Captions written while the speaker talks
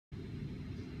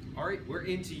All right, we're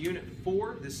into Unit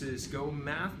 4. This is Go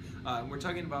Math. We're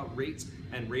talking about rates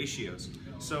and ratios.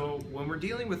 So when we're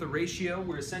dealing with a ratio,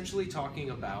 we're essentially talking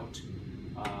about,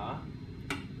 whoa,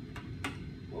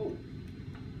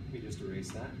 let me just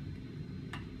erase that.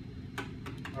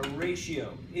 A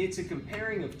ratio, it's a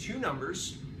comparing of two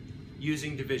numbers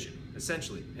using division,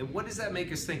 essentially. And what does that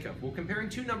make us think of? Well, comparing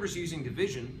two numbers using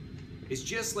division is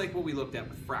just like what we looked at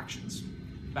with fractions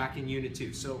back in Unit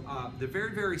 2. So they're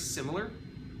very, very similar.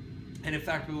 And in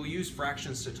fact, we will use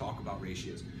fractions to talk about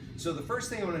ratios. So the first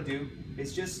thing I want to do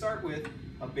is just start with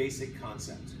a basic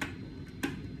concept.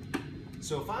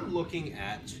 So if I'm looking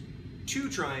at two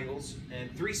triangles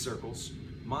and three circles,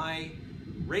 my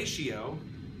ratio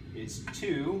is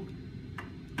 2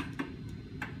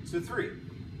 to 3.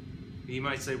 You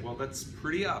might say, well, that's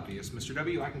pretty obvious, Mr.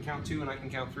 W. I can count 2 and I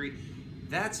can count 3.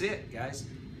 That's it, guys.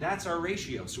 That's our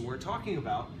ratio. So we're talking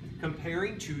about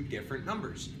comparing two different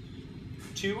numbers.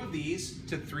 2 of these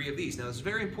to 3 of these. Now it's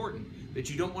very important that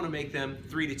you don't want to make them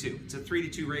 3 to 2. It's a 3 to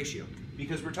 2 ratio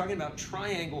because we're talking about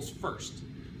triangles first.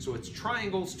 So it's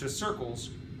triangles to circles,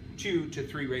 2 to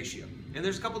 3 ratio. And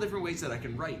there's a couple different ways that I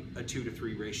can write a 2 to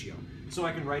 3 ratio. So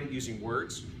I can write it using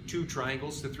words, 2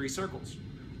 triangles to 3 circles.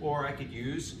 Or I could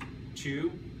use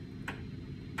 2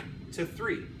 to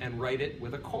 3 and write it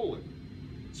with a colon.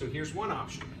 So here's one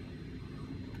option.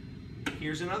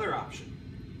 Here's another option.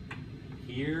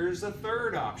 Here's a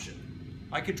third option.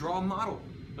 I could draw a model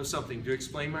of something to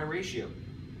explain my ratio.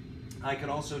 I could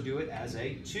also do it as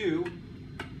a 2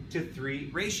 to 3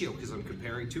 ratio because I'm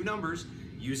comparing two numbers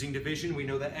using division. We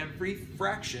know that every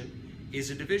fraction is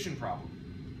a division problem.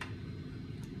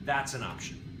 That's an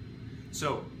option.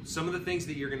 So some of the things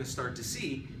that you're going to start to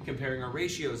see comparing our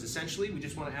ratios, essentially we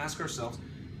just want to ask ourselves,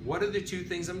 what are the two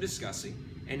things I'm discussing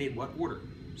and in what order?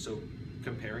 So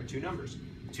comparing two numbers.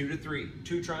 2 to 3,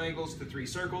 2 triangles to 3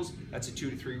 circles, that's a 2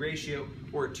 to 3 ratio,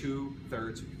 or a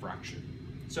 2/3 fraction.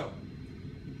 So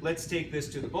let's take this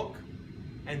to the book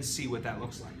and see what that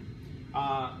looks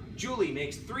like. Julie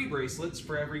makes 3 bracelets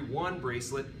for every 1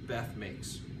 bracelet Beth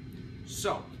makes.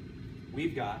 So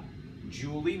we've got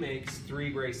Julie makes 3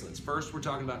 bracelets. First we're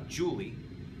talking about Julie,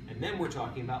 and then we're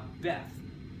talking about Beth.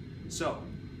 So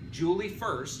Julie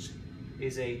first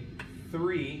is a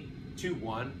 3 to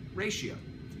 1 ratio.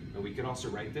 And we can also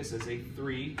write this as a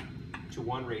 3 to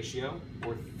 1 ratio,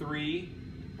 or 3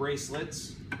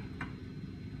 bracelets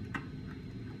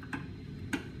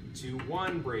to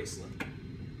 1 bracelet.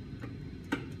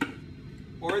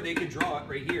 Or they could draw it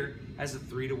right here as a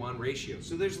 3 to 1 ratio.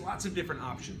 So there's lots of different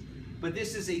options, but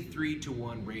this is a 3 to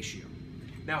 1 ratio.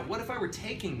 Now, what if I were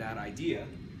taking that idea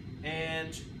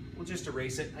and we'll just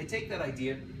erase it. I take that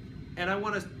idea and I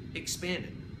want to expand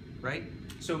it, right?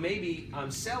 So maybe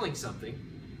I'm selling something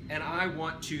and I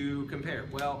want to compare.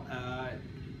 Well,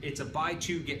 it's a buy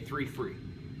 2, get 3 free,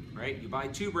 right? You buy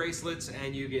 2 bracelets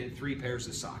and you get 3 pairs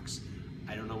of socks.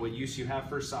 I don't know what use you have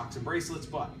for socks and bracelets,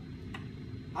 but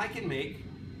I can make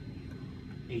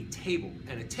a table.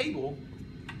 And a table,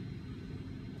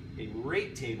 a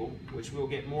rate table, which we'll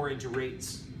get more into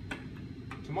rates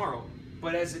tomorrow,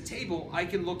 but as a table, I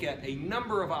can look at a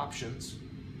number of options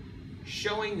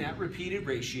showing that repeated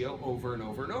ratio over and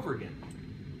over and over again.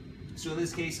 So in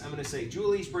this case, I'm going to say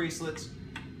Julie's bracelets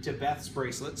to Beth's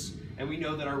bracelets, and we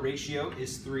know that our ratio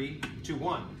is 3 to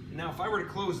 1. Now, if I were to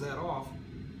close that off,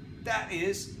 that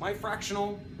is my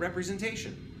fractional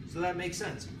representation. So that makes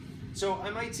sense. So I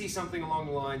might see something along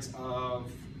the lines of,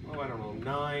 oh, I don't know,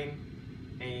 9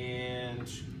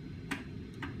 and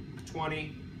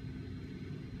 20.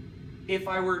 If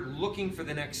I were looking for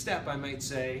the next step, I might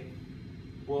say,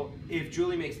 well, if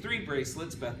Julie makes 3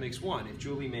 bracelets, Beth makes 1. If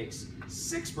Julie makes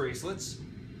 6 bracelets,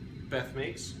 Beth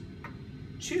makes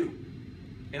 2.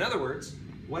 In other words,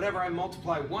 whatever I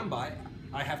multiply one by,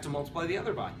 I have to multiply the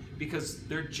other by, because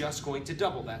they're just going to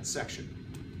double that section.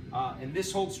 And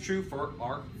this holds true for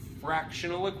our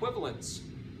fractional equivalents,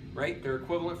 right? They're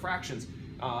equivalent fractions.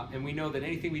 And we know that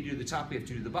anything we do to the top, we have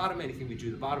to do to the bottom. Anything we do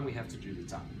to the bottom, we have to do to the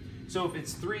top. So if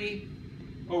it's 3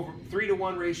 to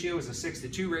 1 ratio is a 6 to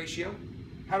 2 ratio,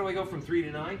 how do I go from 3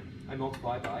 to 9? I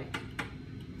multiply by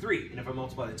 3. And if I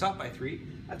multiply the top by 3,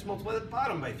 I have to multiply the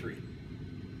bottom by 3.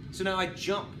 So now I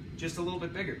jump just a little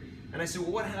bit bigger. And I say,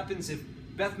 well, what happens if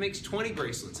Beth makes 20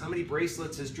 bracelets? How many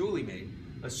bracelets has Julie made?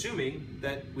 Assuming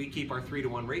that we keep our 3 to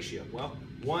 1 ratio. Well,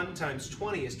 1 times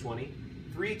 20 is 20.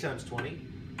 3 times 20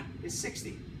 is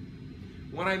 60.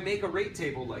 When I make a rate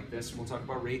table like this, and we'll talk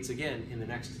about rates again in the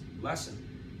next lesson,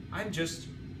 I'm just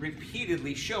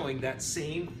repeatedly showing that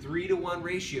same 3 to 1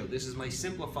 ratio. This is my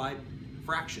simplified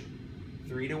fraction,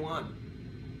 3 to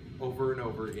 1, over and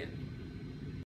over again.